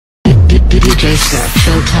DJ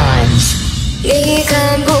Showtimes。你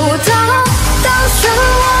看不到，当时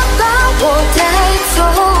我把我带走，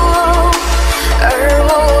而我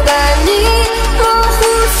把你模糊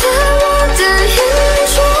在我的眼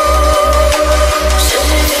中。是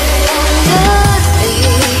怎样的你，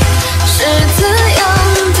是怎样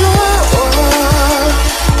的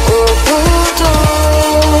我不懂。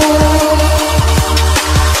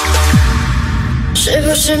是不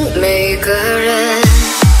是每个人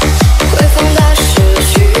会放大失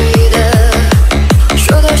去的，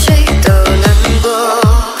说到谁都难过，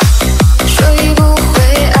说已不会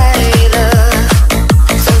爱了，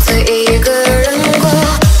从此一个人过。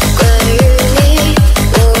关于你，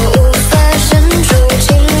我无法伸出轻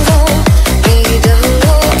功，你等我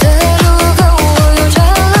的路跟我又差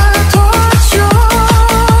了多久？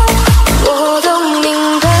我都明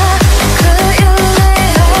白，可眼泪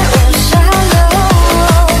还往下流，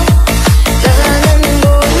那能不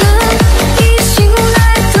能一醒来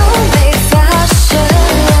都没发现？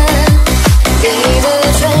你的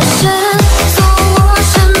转身从我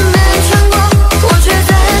身边穿过，我却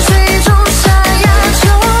在水中沙哑求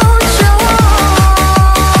救。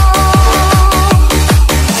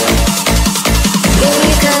你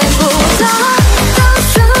看不到，当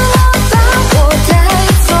时我把我带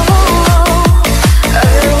走，而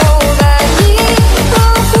我把你模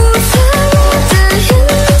糊在我的眼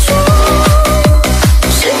中。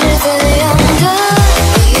是怎样的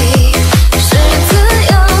你，是怎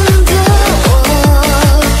样的我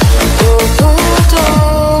不懂。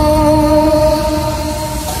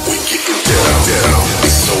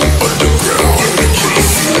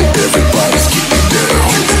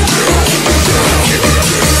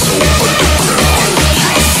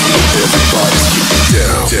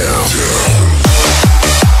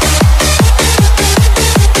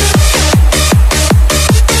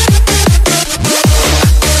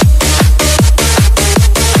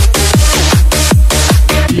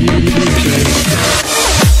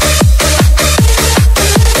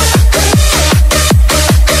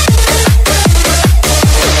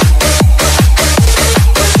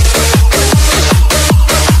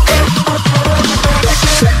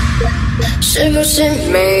是不是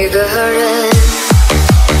每个人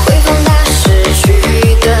会放大失去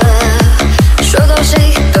的，说到谁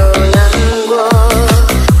都难过，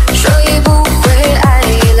说已不会爱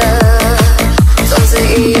了，从此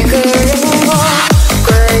一个人过。关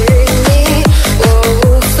于你，我无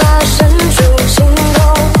法伸出轻功，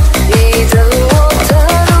你等我的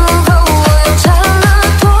路跟我又差了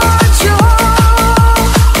多久？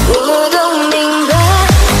我都明白，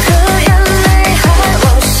可眼泪还往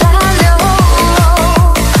下流，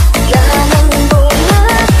那能不能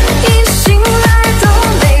一醒来都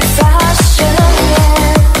没发现？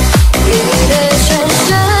你的全身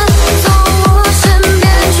从我身边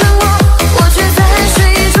穿过，我却在水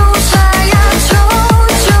中沙哑求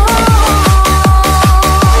救。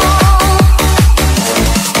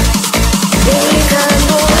你看不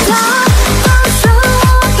到，当时我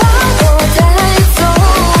把我带走，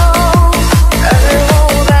而我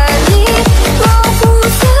把你模糊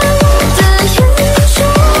在我的眼中。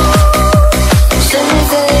是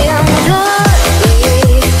怎样的你，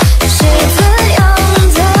是怎样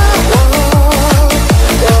的我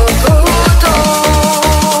不懂。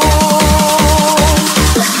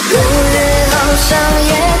路人好像也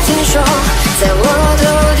听说，在我头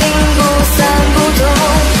顶不散不动，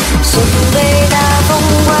心被大风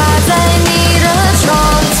刮在你的窗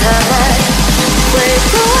台，回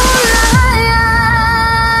不来。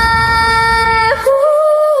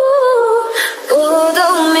我都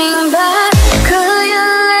明白，可眼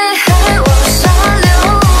泪还往下流，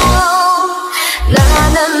那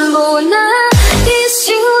能不能一醒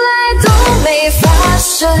来都没发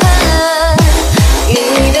生？你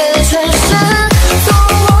的全身从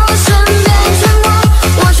我身边穿过，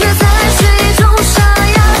我却在水中沙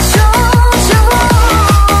哑求救。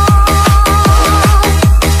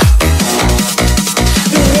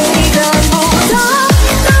你看不到，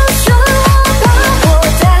当时我把我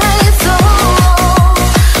带走，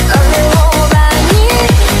而我把你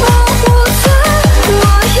模糊在我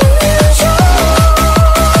眼中。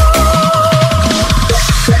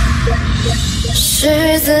是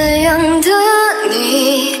怎样的你，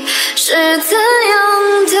是怎样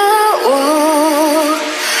的我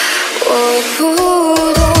不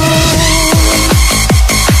懂。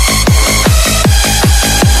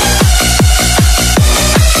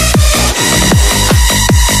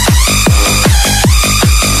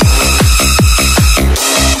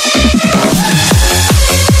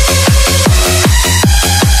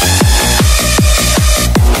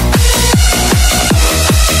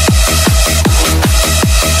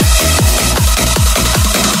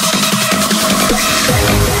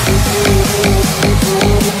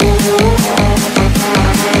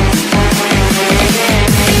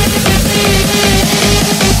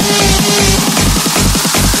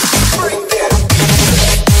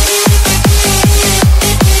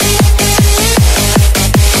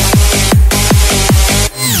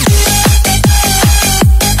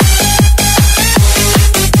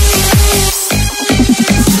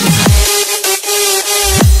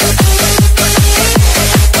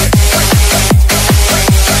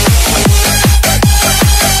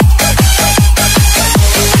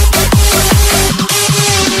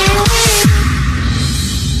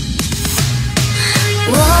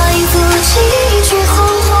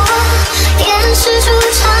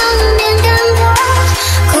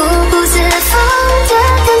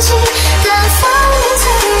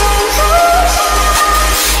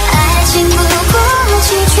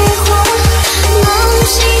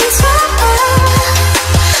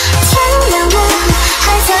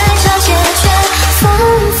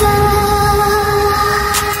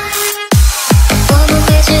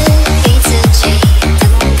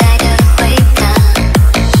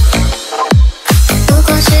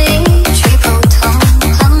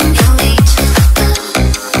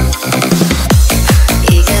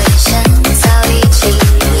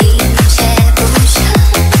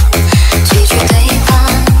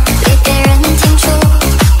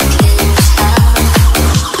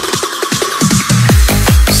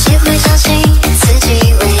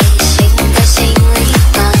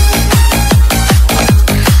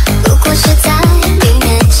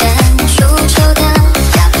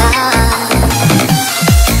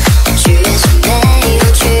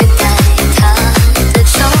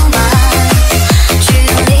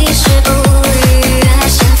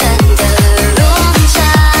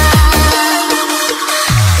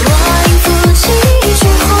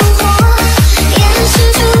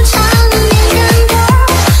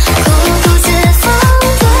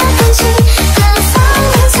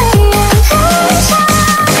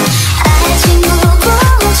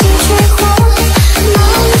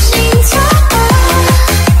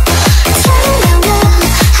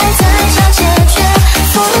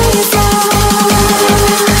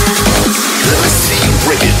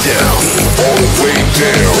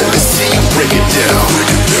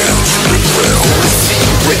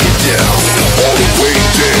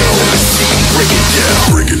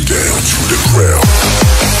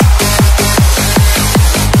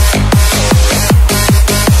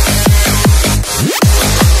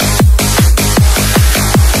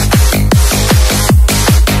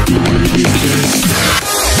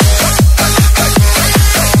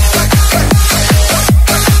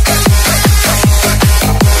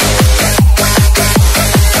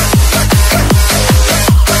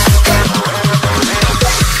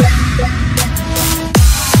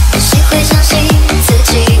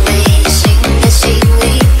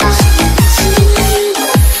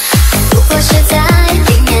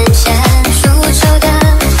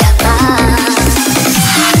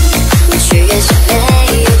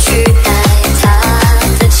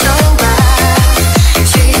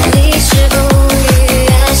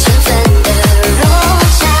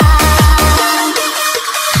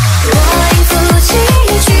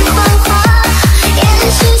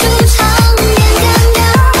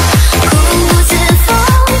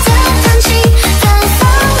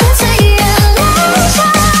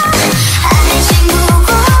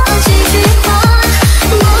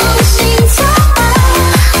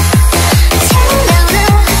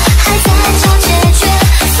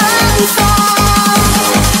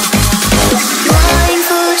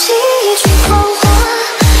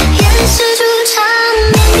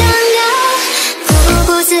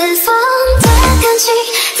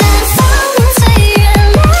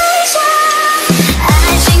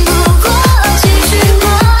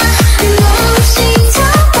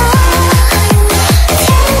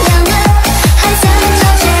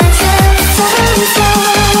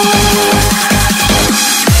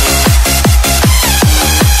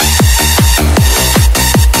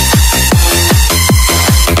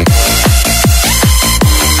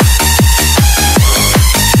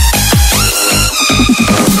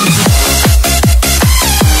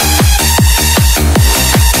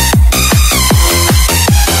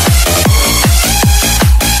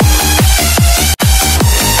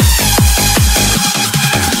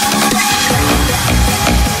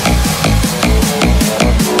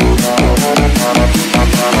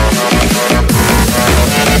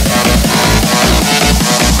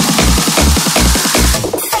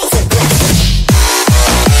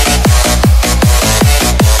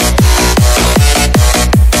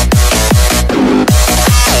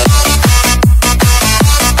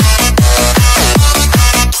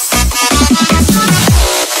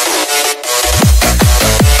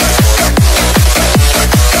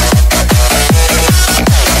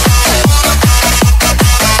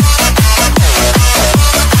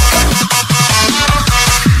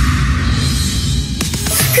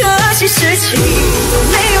情都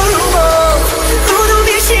没有如果，如同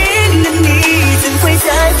变心的你怎会在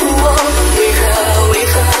乎我？为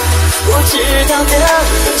何我知道的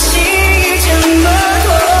东西这么多，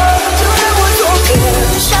就让我做个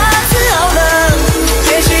傻子好了，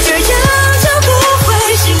也许这样就不会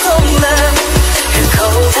心痛了，然后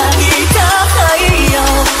他比他还要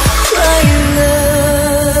快乐。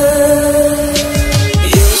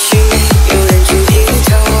也许没有人注意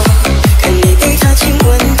到我，看你被他亲吻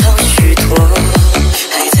到虚脱，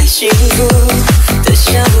还在幸福的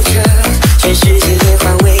笑着，全世界野花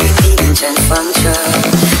为你们绽放着，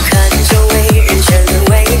看周围人全沦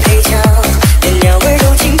为配角，连鸟儿都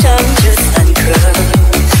紧张着残刻，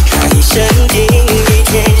他一生定一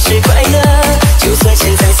天是快乐，就算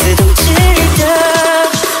现在死都值得。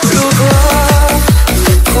如果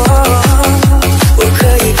我可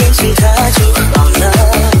以变成他就好了，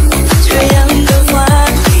这样的话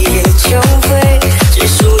你也就会只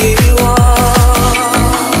属于我，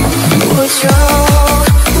我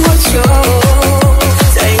就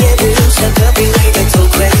再也不用像个卑微的偷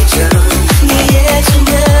窥者，你也只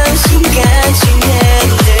能心甘情愿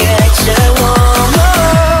地爱着我。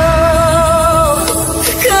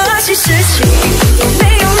可惜事情都没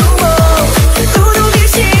有如果，如同变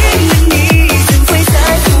心的你怎会在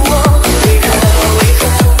乎我？为何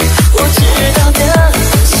我知道的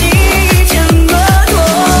东西这么多，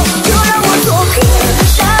就让我做个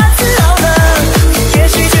傻子好了，也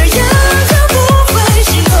许这样就不会心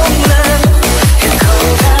痛了，然后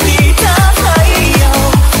他比他还要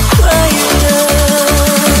快乐。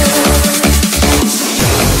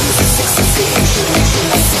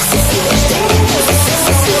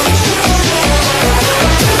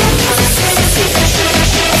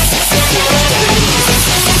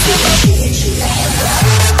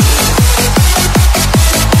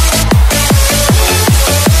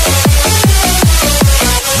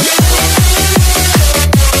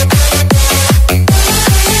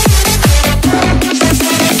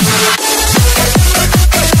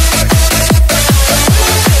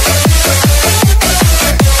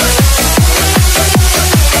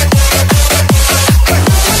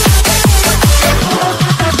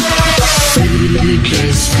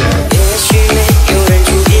也许没有人注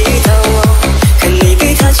意到我，看你被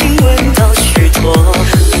他亲吻到虚脱，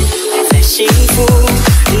还在幸福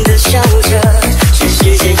的笑着，全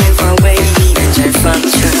世界烟花为你们绽放着，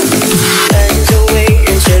看周围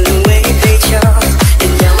人全沦为配角，连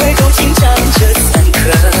鸟儿都紧张着残刻，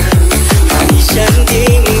他一生定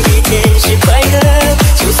一天是快乐，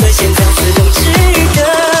就算现在死都值得。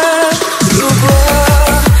如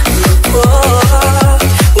果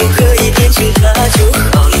我可以变成他就好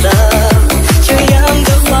了，这样的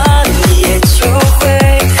话你也就会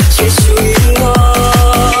只属于我，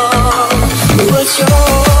我就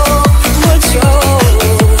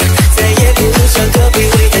再也不像个卑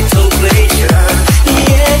微的偷窥者，你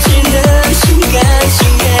也只能心甘情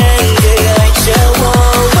愿地爱着我。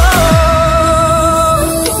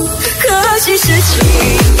可惜事情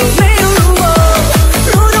都没有如果，如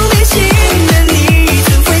同变心的你怎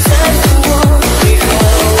会在乎我？为何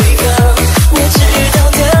我知道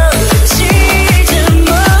的东西这么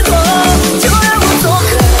多，就让我做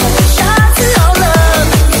个傻子好了，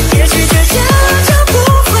也许这样就不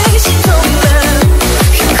会心痛了，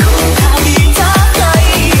然后他比他还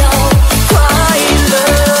要快乐。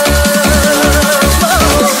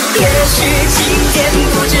也许今天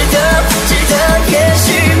不值得，也许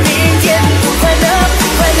明天不快乐，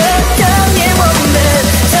当年我们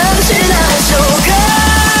曾是那首歌。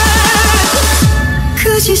可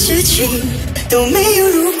惜事情都没有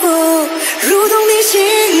如果，如同变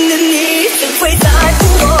心的你怎会在乎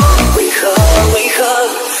我？为何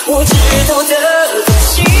我知道的东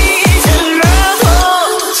西这么多，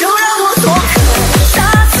就让我做个傻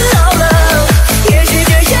子好了，也许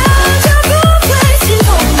这样就不会心痛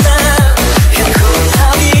了，然后他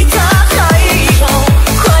比他还要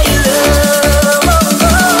快乐，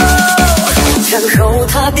然后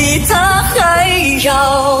他比他还要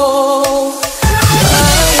快乐。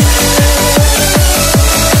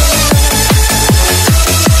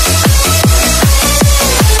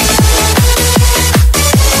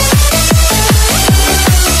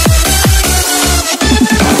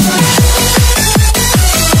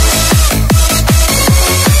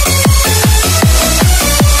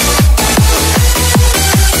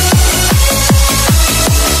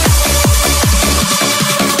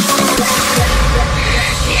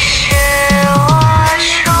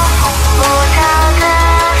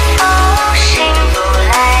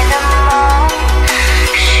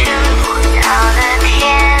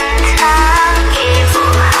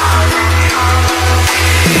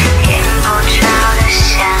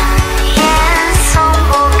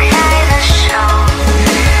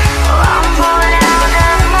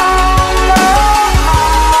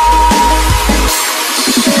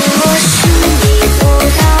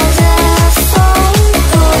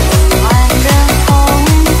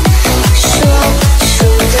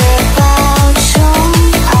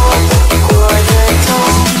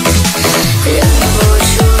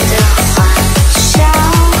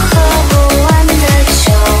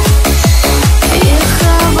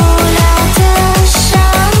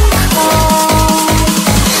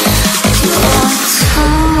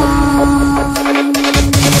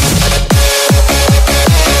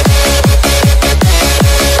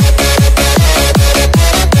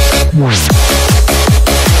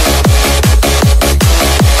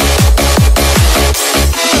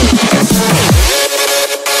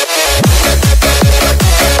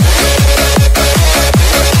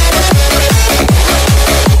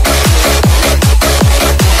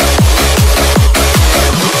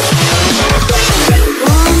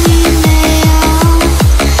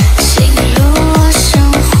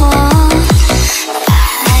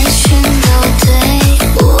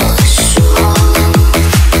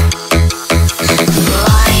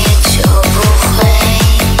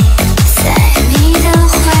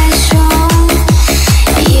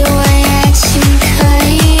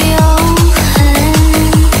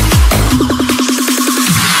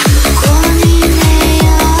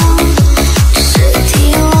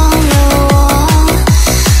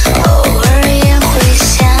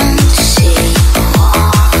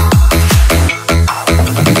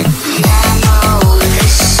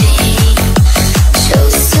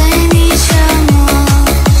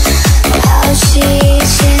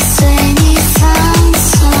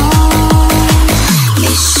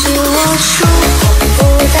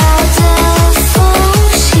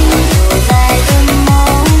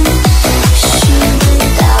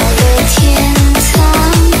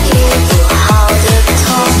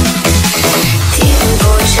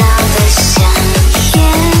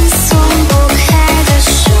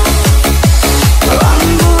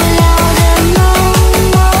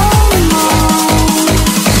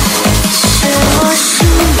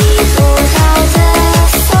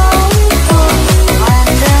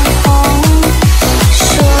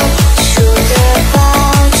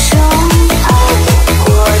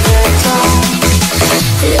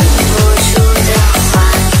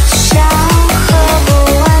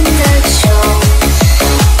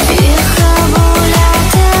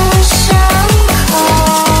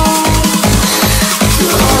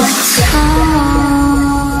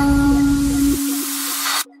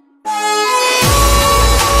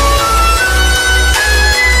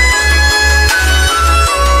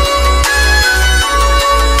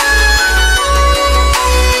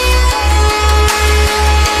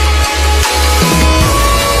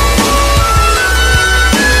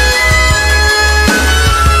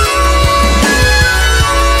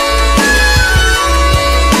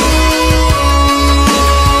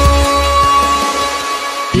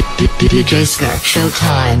DJ SkR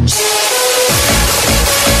Showtimes.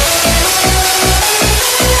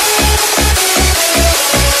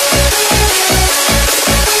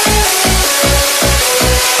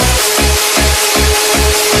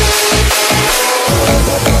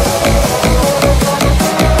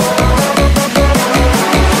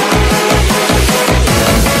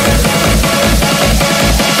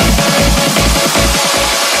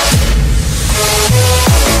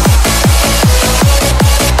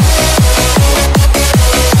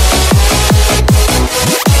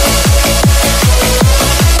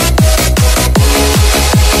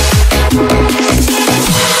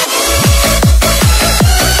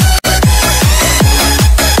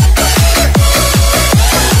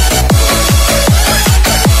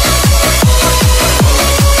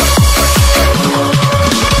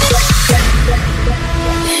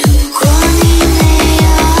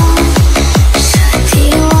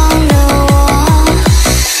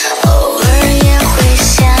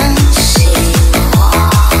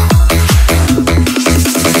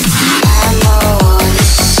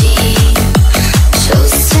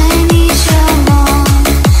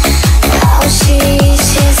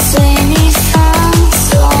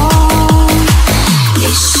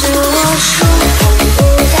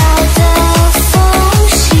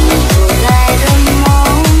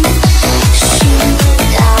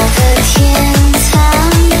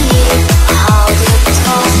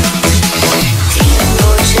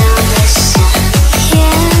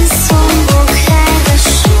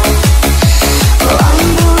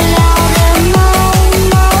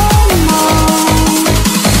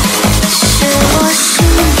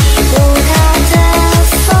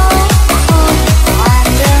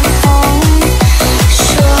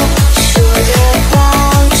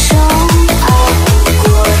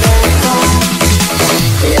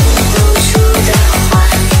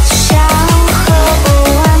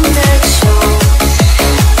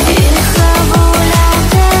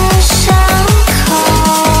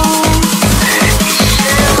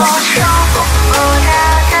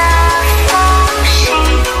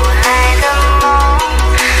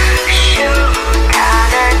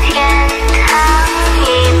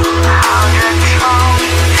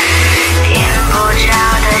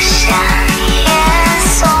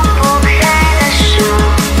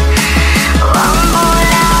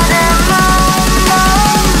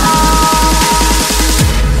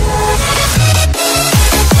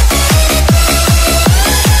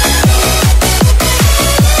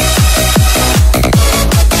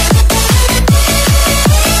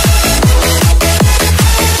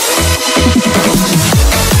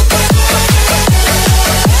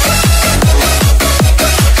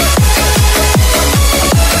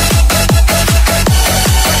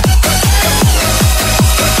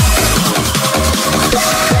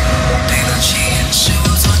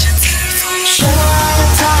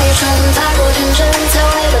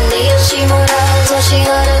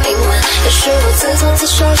 是我自作自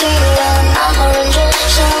受，竟然那么认真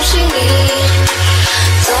小心翼翼，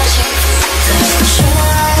多幸福的是我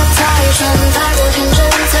爱得太蠢，太过天真，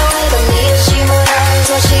才会把你的喜模样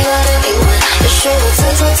做奇怪的英文。也是我自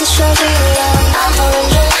作自受，竟然那么认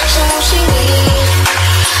真小心翼翼，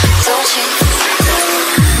多幸福。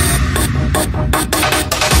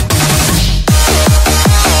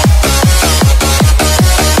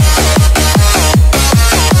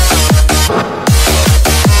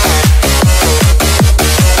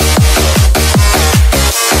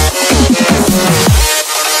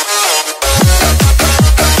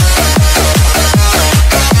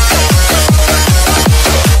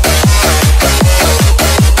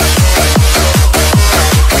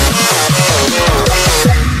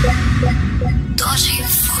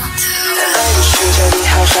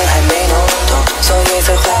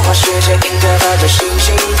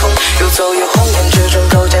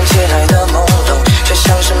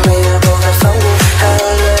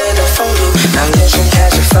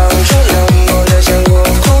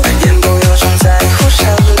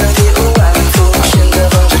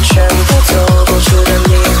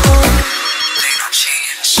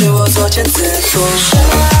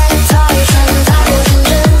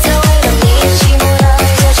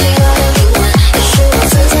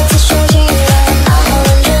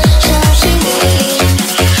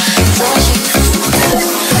幸福。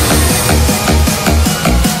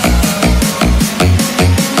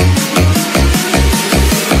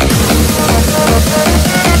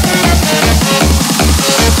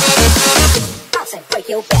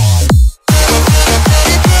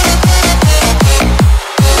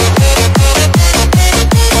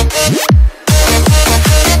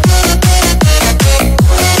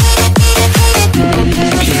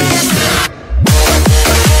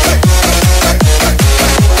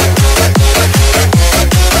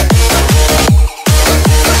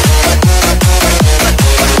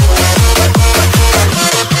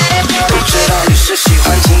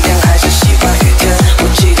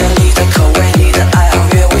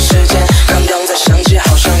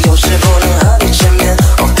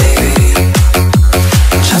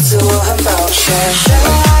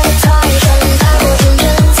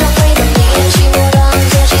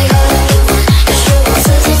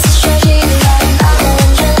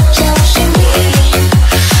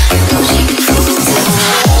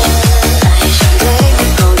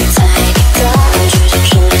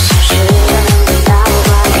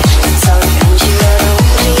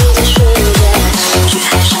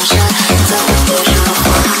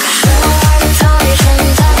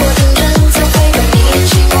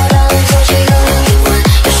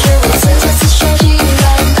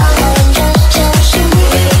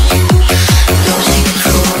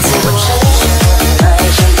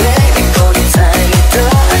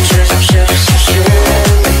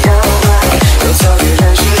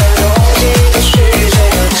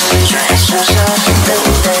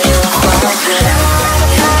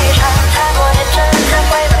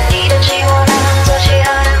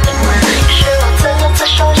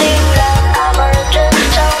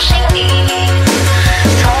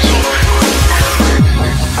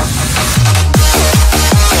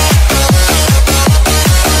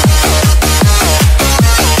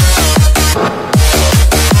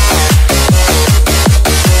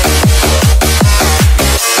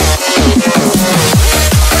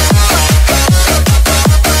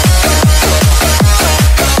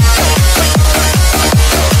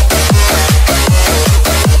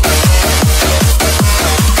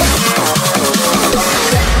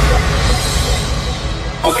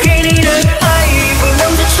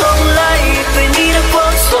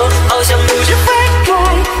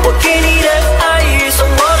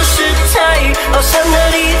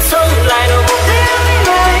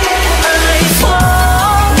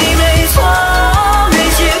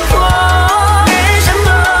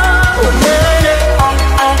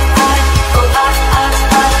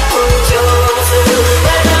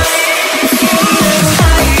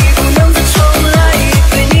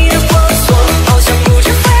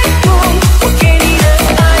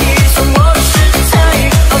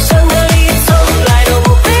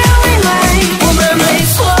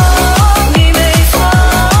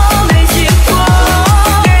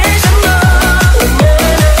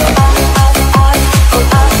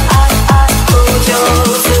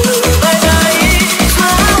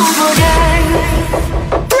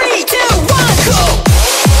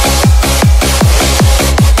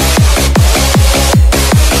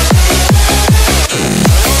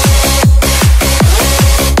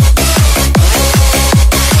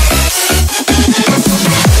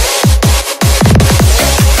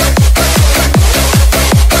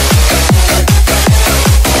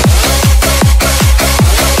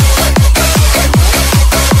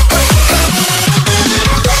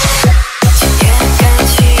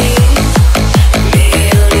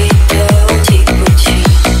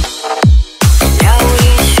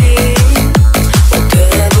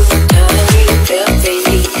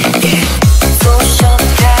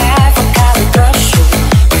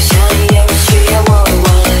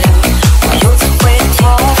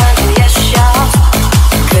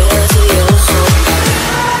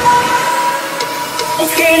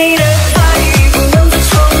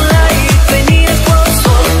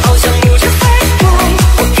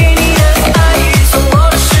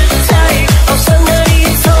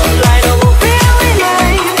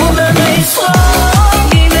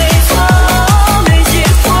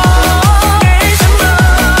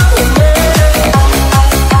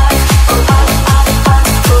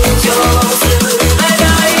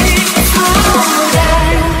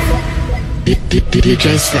DJ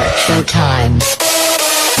DEXTER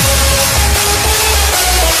Showtimes。